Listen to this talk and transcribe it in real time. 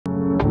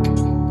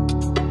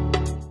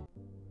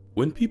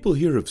When people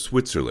hear of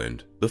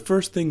Switzerland, the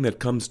first thing that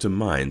comes to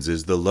mind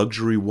is the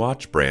luxury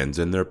watch brands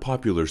and their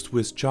popular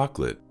Swiss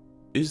chocolate.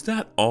 Is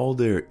that all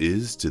there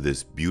is to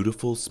this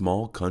beautiful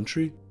small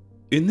country?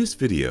 In this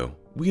video,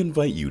 we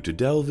invite you to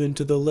delve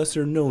into the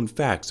lesser-known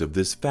facts of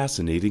this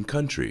fascinating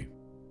country.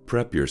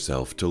 Prep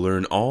yourself to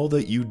learn all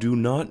that you do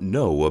not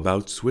know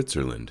about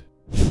Switzerland.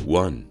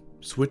 1.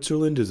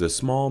 Switzerland is a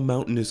small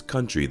mountainous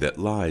country that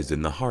lies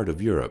in the heart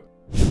of Europe.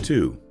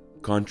 2.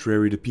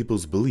 Contrary to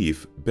people's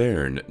belief,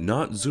 Bern,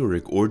 not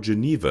Zurich or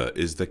Geneva,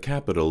 is the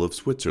capital of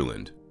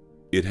Switzerland.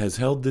 It has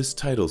held this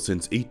title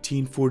since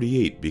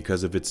 1848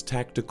 because of its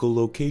tactical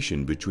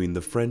location between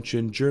the French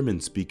and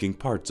German-speaking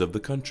parts of the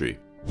country.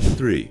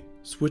 3.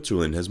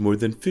 Switzerland has more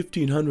than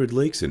 1,500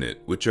 lakes in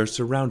it, which are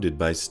surrounded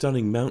by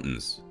stunning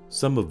mountains.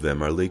 Some of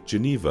them are Lake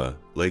Geneva,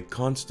 Lake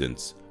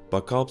Constance,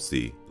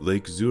 Bacalpsee,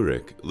 Lake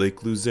Zurich,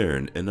 Lake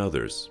Luzerne, and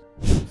others.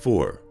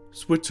 4.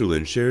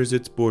 Switzerland shares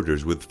its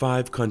borders with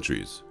 5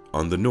 countries.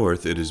 On the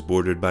north, it is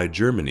bordered by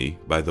Germany,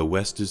 by the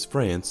west is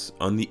France,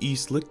 on the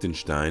east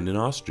Liechtenstein and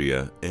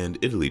Austria, and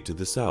Italy to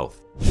the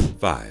south.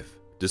 5.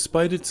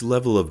 Despite its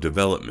level of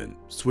development,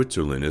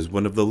 Switzerland is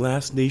one of the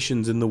last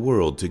nations in the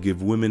world to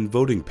give women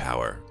voting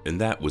power, and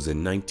that was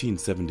in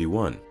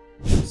 1971.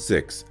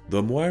 6.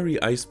 The Moiri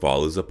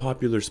Icefall is a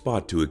popular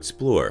spot to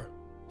explore.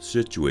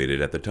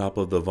 Situated at the top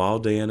of the Val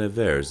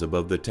d'Anvers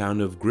above the town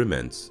of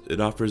Grimentz,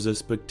 it offers a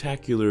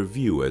spectacular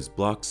view as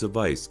blocks of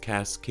ice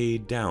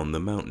cascade down the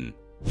mountain.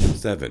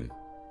 7.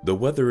 The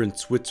weather in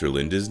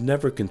Switzerland is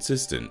never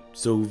consistent,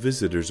 so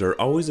visitors are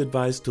always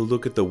advised to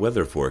look at the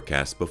weather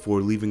forecast before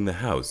leaving the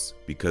house,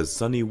 because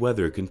sunny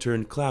weather can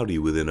turn cloudy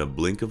within a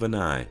blink of an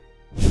eye.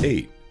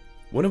 8.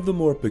 One of the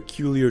more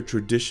peculiar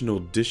traditional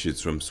dishes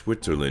from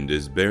Switzerland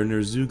is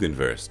Berner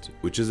Zungenwurst,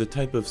 which is a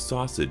type of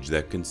sausage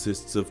that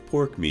consists of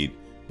pork meat,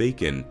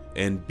 bacon,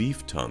 and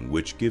beef tongue,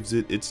 which gives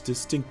it its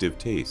distinctive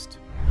taste.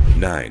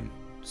 9.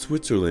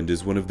 Switzerland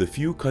is one of the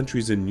few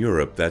countries in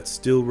Europe that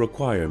still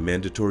require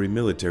mandatory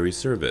military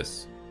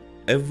service.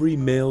 Every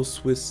male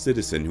Swiss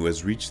citizen who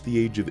has reached the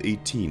age of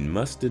 18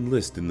 must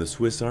enlist in the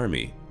Swiss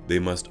Army. They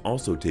must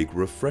also take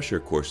refresher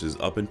courses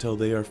up until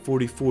they are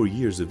 44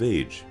 years of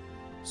age.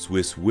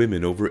 Swiss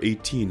women over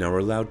 18 are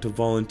allowed to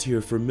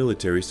volunteer for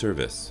military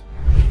service.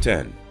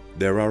 10.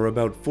 There are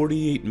about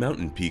 48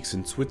 mountain peaks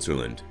in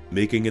Switzerland,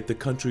 making it the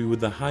country with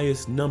the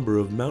highest number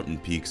of mountain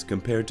peaks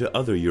compared to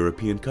other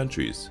European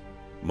countries.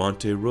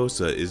 Monte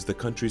Rosa is the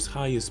country's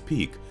highest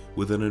peak,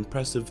 with an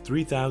impressive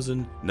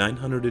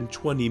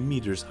 3,920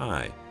 meters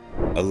high.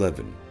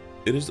 11.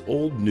 It is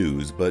old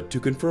news, but to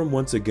confirm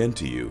once again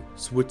to you,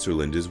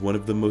 Switzerland is one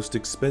of the most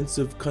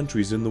expensive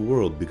countries in the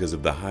world because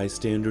of the high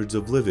standards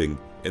of living,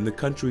 and the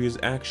country is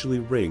actually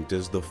ranked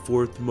as the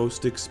 4th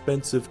most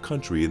expensive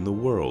country in the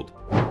world.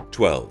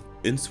 12.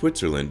 In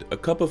Switzerland, a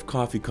cup of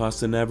coffee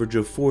costs an average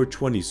of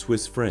 420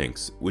 Swiss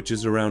francs, which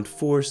is around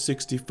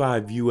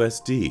 465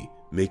 USD,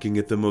 making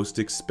it the most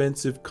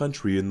expensive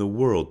country in the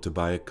world to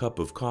buy a cup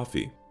of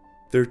coffee.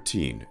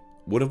 13.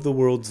 One of the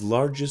world's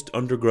largest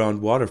underground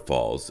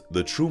waterfalls,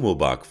 the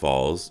Trummelbach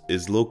Falls,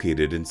 is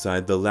located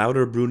inside the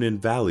Lauterbrunnen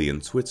Valley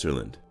in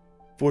Switzerland.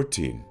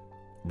 14.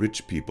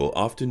 Rich people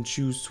often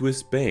choose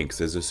Swiss banks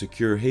as a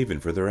secure haven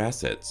for their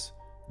assets.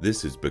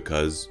 This is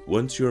because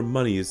once your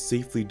money is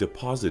safely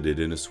deposited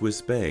in a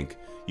Swiss bank,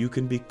 you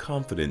can be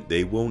confident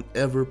they won't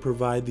ever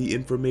provide the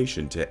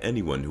information to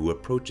anyone who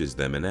approaches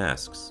them and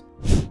asks.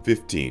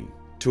 15.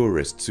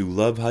 Tourists who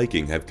love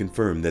hiking have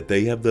confirmed that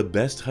they have the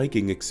best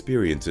hiking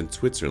experience in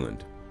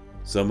Switzerland.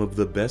 Some of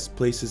the best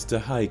places to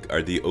hike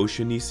are the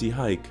Oceanisee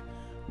Hike,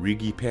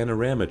 Rigi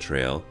Panorama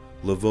Trail,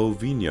 Lavaux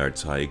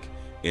Vineyards Hike,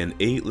 and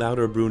 8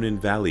 Lauterbrunnen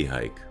Valley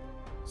Hike.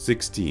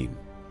 16.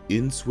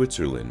 In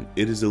Switzerland,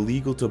 it is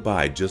illegal to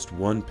buy just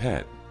one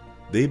pet.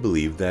 They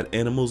believe that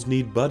animals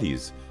need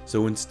buddies,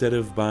 so instead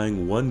of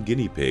buying one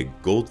guinea pig,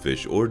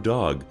 goldfish, or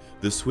dog,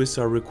 the Swiss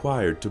are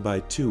required to buy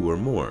 2 or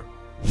more.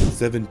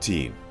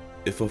 17.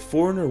 If a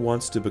foreigner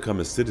wants to become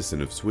a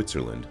citizen of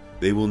Switzerland,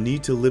 they will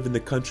need to live in the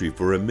country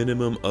for a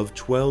minimum of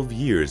 12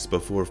 years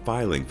before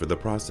filing for the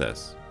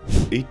process.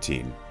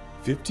 18.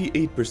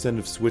 58%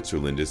 of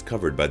Switzerland is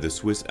covered by the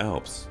Swiss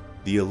Alps.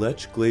 The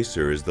Aletsch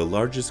Glacier is the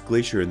largest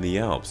glacier in the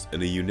Alps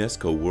and a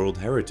UNESCO World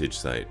Heritage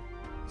Site.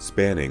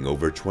 Spanning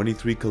over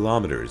 23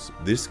 kilometers,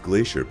 this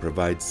glacier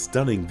provides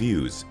stunning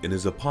views and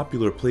is a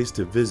popular place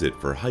to visit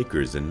for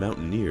hikers and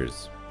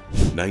mountaineers.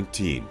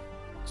 19.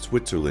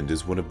 Switzerland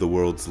is one of the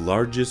world's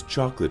largest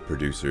chocolate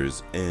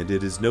producers, and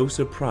it is no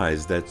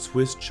surprise that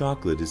Swiss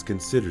chocolate is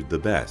considered the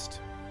best.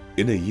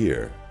 In a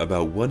year,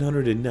 about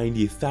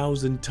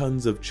 190,000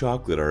 tons of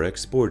chocolate are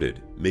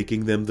exported,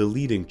 making them the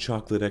leading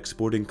chocolate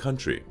exporting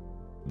country.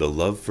 The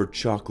love for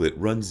chocolate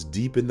runs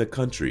deep in the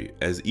country,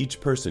 as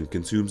each person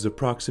consumes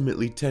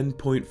approximately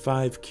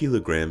 10.5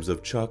 kilograms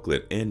of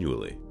chocolate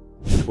annually.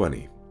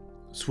 20.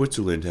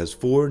 Switzerland has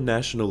 4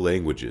 national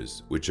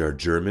languages, which are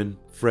German,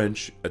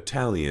 French,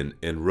 Italian,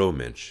 and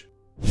Romansh.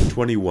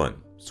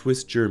 21.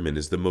 Swiss German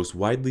is the most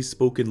widely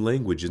spoken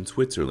language in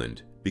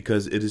Switzerland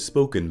because it is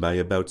spoken by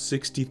about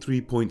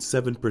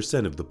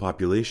 63.7% of the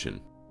population.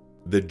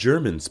 The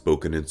German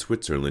spoken in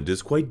Switzerland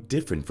is quite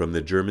different from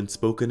the German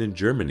spoken in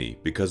Germany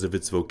because of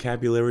its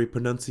vocabulary,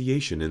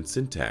 pronunciation, and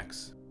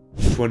syntax.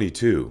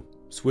 22.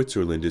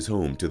 Switzerland is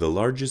home to the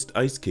largest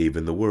ice cave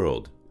in the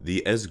world,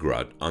 the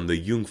Esgrot on the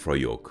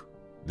Jungfraujoch.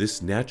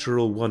 This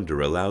natural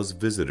wonder allows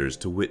visitors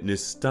to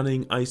witness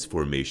stunning ice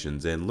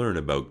formations and learn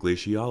about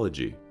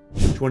glaciology.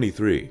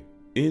 23.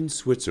 In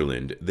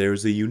Switzerland, there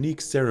is a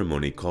unique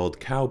ceremony called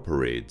cow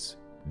parades.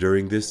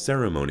 During this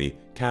ceremony,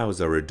 cows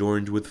are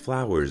adorned with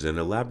flowers and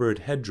elaborate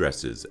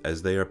headdresses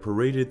as they are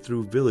paraded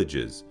through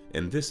villages,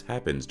 and this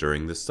happens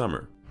during the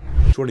summer.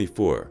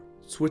 24.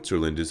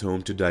 Switzerland is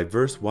home to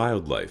diverse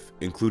wildlife,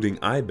 including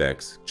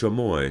ibex,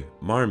 chamois,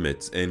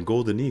 marmots, and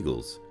golden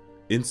eagles.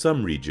 In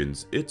some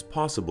regions, it's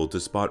possible to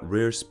spot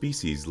rare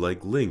species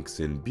like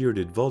lynx and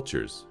bearded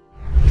vultures.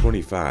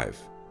 25.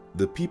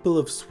 The people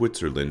of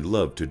Switzerland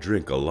love to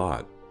drink a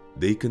lot.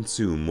 They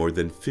consume more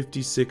than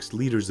 56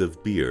 liters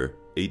of beer,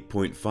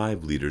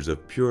 8.5 liters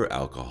of pure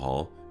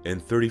alcohol,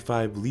 and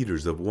 35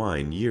 liters of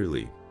wine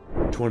yearly.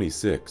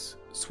 26.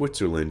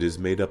 Switzerland is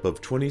made up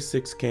of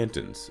 26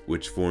 cantons,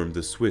 which form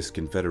the Swiss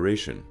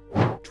Confederation.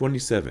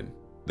 27.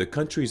 The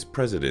country's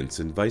presidents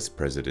and vice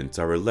presidents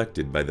are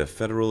elected by the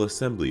Federal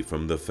Assembly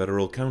from the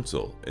Federal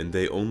Council, and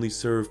they only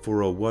serve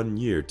for a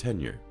one-year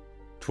tenure.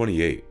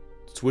 28.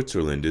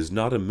 Switzerland is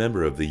not a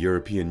member of the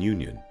European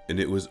Union, and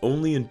it was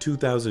only in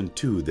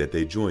 2002 that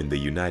they joined the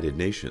United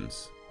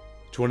Nations.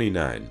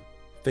 29.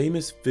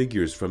 Famous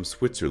figures from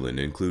Switzerland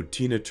include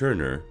Tina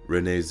Turner,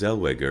 Renee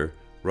Zellweger,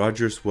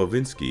 Roger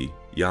Swawinski,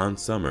 Jan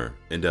Sommer,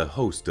 and a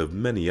host of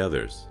many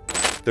others.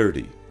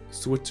 30.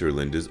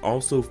 Switzerland is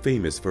also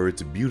famous for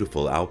its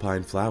beautiful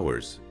alpine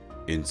flowers.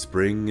 In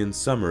spring and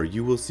summer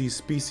you will see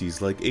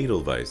species like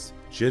Edelweiss,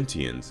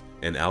 gentians,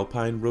 and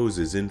alpine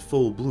roses in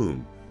full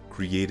bloom,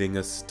 creating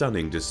a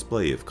stunning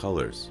display of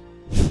colors.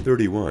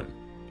 31.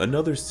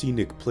 Another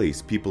scenic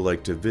place people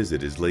like to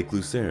visit is Lake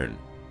Lucerne.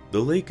 The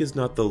lake is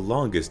not the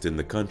longest in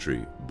the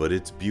country, but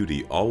its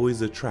beauty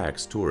always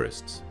attracts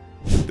tourists.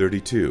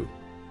 32.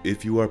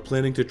 If you are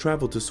planning to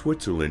travel to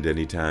Switzerland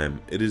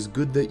anytime, it is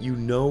good that you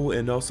know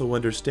and also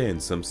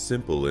understand some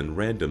simple and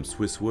random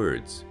Swiss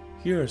words.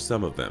 Here are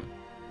some of them.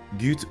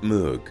 Gut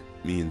Morgen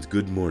means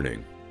good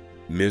morning.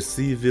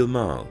 Merci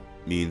vielmals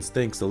means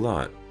thanks a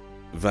lot.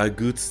 Wie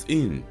geht's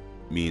Ihnen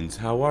means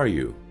how are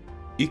you.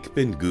 Ich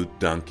bin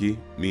gut, danke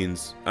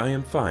means I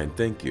am fine,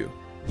 thank you.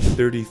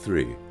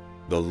 33.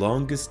 The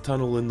longest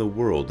tunnel in the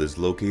world is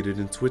located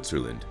in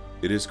Switzerland.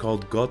 It is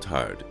called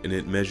Gotthard and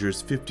it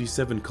measures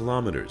 57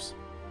 kilometers.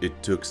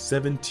 It took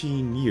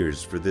 17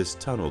 years for this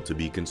tunnel to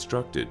be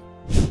constructed.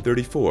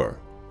 34.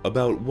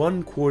 About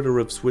 1/4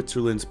 of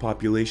Switzerland's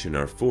population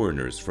are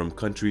foreigners from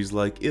countries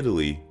like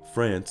Italy,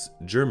 France,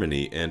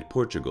 Germany, and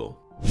Portugal.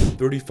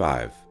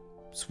 35.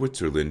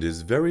 Switzerland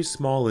is very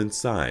small in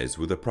size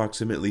with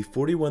approximately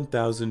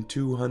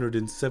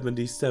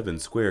 41,277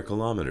 square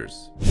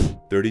kilometers.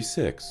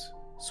 36.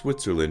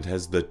 Switzerland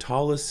has the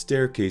tallest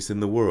staircase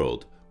in the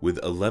world with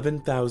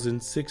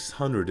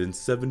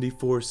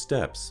 11,674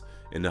 steps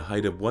and a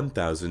height of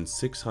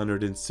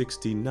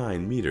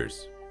 1,669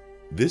 meters.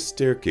 This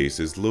staircase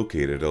is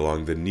located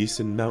along the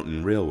Niesen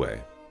Mountain Railway.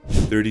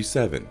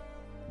 37.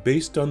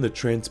 Based on the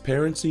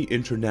Transparency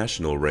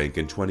International rank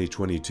in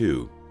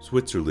 2022,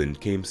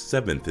 Switzerland came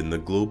 7th in the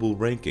global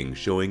ranking,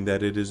 showing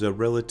that it is a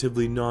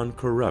relatively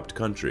non-corrupt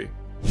country.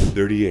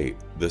 38.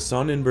 The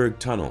Sonnenberg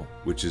Tunnel,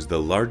 which is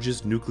the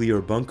largest nuclear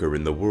bunker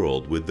in the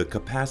world with the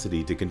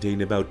capacity to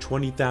contain about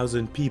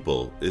 20,000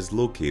 people, is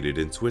located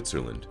in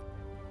Switzerland.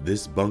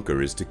 This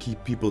bunker is to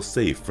keep people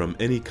safe from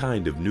any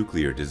kind of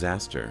nuclear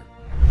disaster.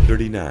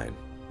 39.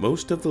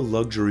 Most of the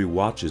luxury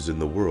watches in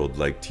the world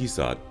like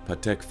Tissot,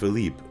 Patek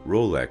Philippe,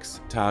 Rolex,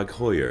 Tag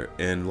Heuer,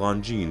 and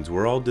Longines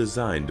were all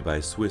designed by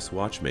Swiss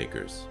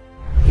watchmakers.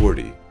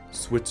 40.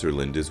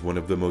 Switzerland is one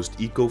of the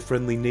most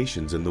eco-friendly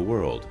nations in the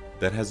world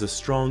that has a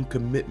strong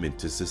commitment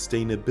to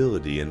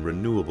sustainability and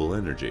renewable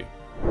energy.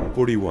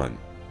 41.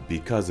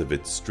 Because of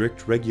its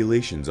strict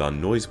regulations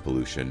on noise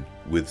pollution,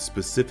 with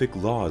specific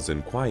laws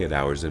and quiet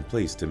hours in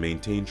place to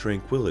maintain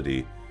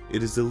tranquility,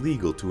 it is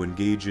illegal to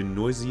engage in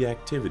noisy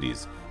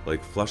activities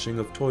like flushing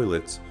of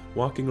toilets,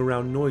 walking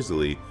around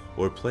noisily,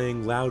 or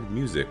playing loud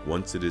music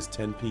once it is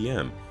 10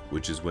 p.m.,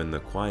 which is when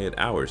the quiet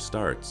hour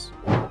starts.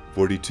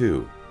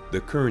 42. The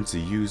currency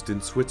used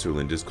in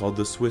Switzerland is called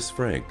the Swiss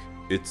franc.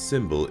 Its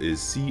symbol is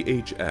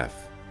CHF.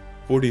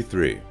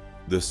 43.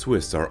 The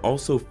Swiss are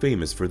also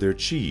famous for their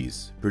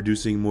cheese,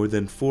 producing more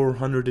than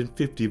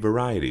 450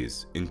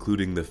 varieties,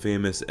 including the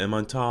famous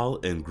Emmental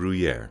and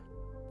Gruyere.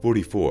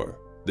 44.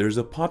 There's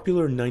a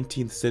popular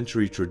 19th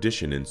century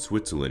tradition in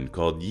Switzerland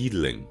called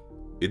Yidling.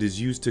 It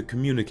is used to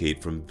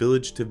communicate from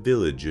village to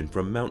village and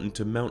from mountain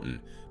to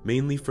mountain,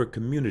 mainly for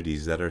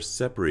communities that are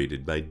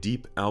separated by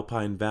deep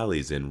alpine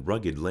valleys and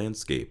rugged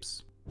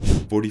landscapes.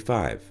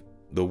 45.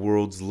 The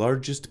world's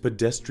largest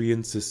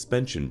pedestrian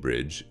suspension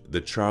bridge,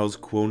 the Charles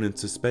Quonen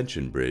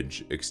Suspension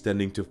Bridge,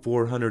 extending to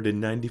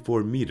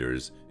 494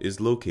 meters, is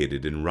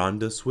located in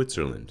Ronda,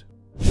 Switzerland.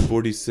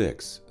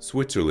 46.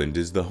 Switzerland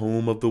is the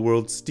home of the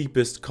world's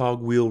steepest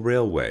cogwheel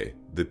railway,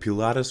 the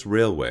Pilatus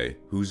Railway,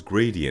 whose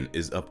gradient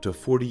is up to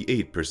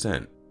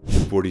 48%.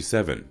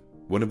 47.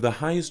 One of the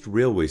highest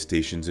railway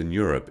stations in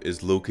Europe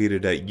is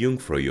located at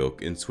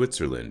Jungfraujoch in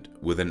Switzerland,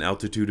 with an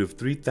altitude of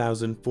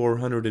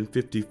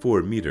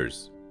 3,454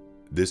 meters.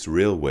 This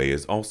railway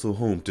is also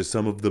home to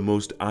some of the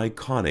most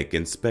iconic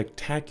and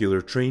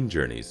spectacular train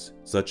journeys,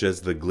 such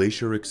as the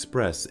Glacier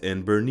Express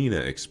and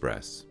Bernina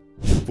Express.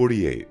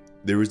 48.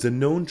 There is a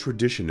known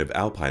tradition of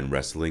alpine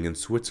wrestling in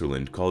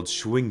Switzerland called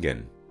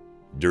Schwingen.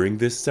 During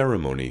this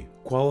ceremony,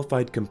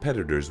 qualified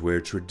competitors wear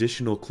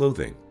traditional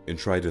clothing and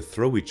try to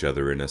throw each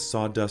other in a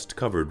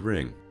sawdust-covered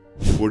ring.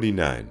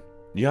 49.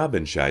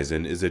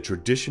 Jabenschießen is a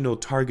traditional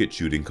target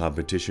shooting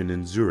competition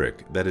in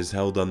Zurich that is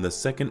held on the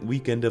second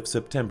weekend of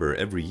September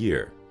every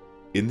year.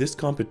 In this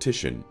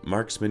competition,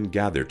 marksmen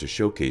gather to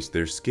showcase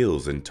their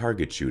skills in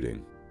target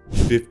shooting.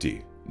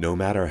 50. No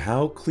matter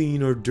how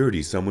clean or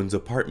dirty someone's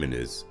apartment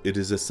is, it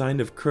is a sign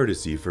of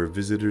courtesy for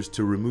visitors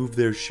to remove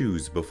their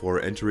shoes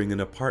before entering an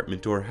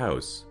apartment or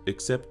house,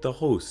 except the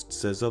host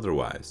says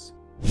otherwise.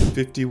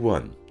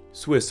 51.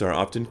 Swiss are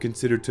often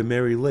considered to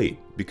marry late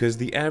because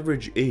the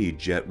average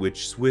age at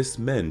which Swiss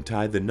men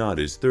tie the knot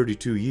is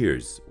 32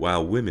 years,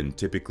 while women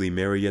typically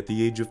marry at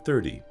the age of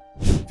 30.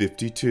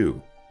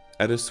 52.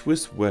 At a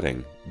Swiss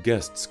wedding,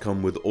 guests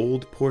come with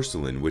old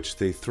porcelain which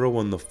they throw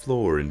on the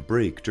floor and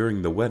break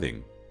during the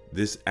wedding.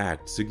 This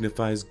act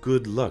signifies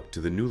good luck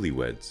to the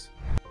newlyweds.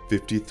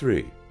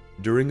 53.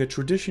 During a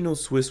traditional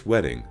Swiss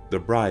wedding, the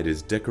bride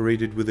is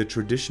decorated with a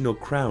traditional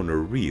crown or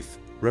wreath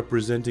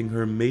representing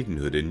her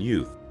maidenhood and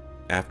youth.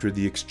 After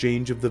the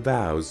exchange of the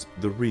vows,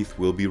 the wreath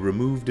will be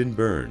removed and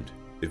burned.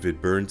 If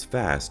it burns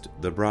fast,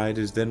 the bride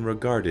is then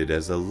regarded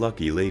as a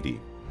lucky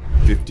lady.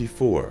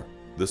 54.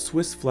 The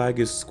Swiss flag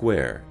is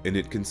square, and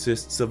it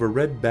consists of a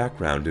red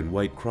background and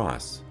white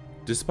cross.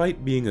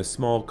 Despite being a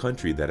small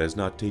country that has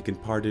not taken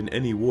part in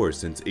any war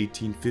since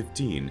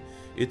 1815,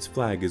 its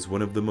flag is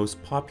one of the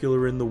most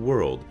popular in the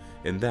world,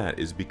 and that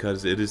is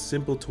because it is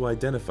simple to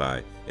identify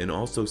and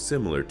also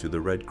similar to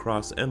the Red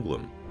Cross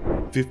emblem.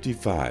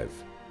 55.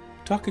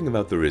 Talking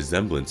about the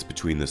resemblance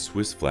between the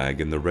Swiss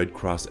flag and the Red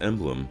Cross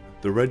emblem,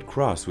 the Red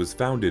Cross was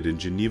founded in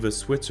Geneva,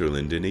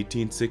 Switzerland in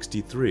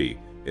 1863,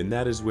 and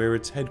that is where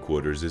its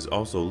headquarters is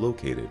also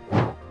located.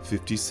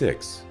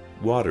 56.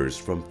 Waters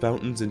from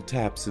fountains and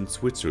taps in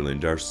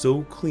Switzerland are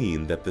so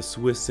clean that the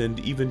Swiss and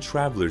even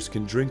travelers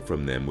can drink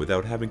from them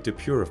without having to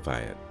purify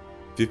it.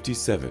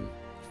 57.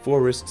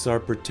 Forests are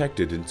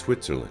protected in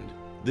Switzerland.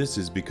 This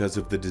is because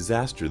of the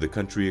disaster the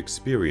country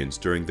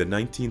experienced during the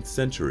 19th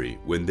century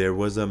when there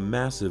was a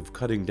massive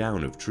cutting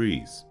down of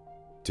trees.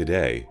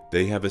 Today,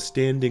 they have a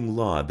standing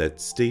law that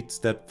states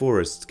that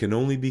forests can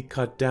only be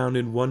cut down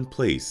in one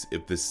place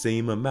if the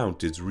same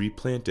amount is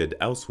replanted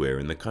elsewhere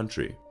in the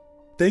country.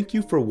 Thank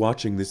you for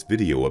watching this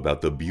video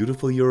about the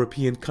beautiful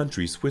European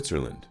country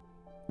Switzerland.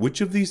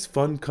 Which of these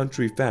fun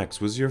country facts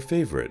was your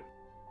favorite?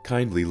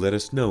 Kindly let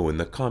us know in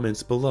the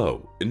comments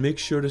below and make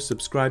sure to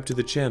subscribe to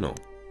the channel.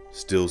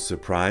 Still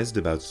surprised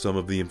about some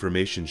of the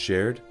information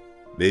shared?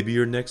 Maybe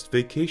your next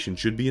vacation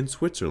should be in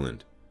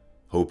Switzerland.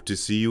 Hope to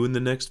see you in the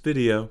next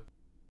video.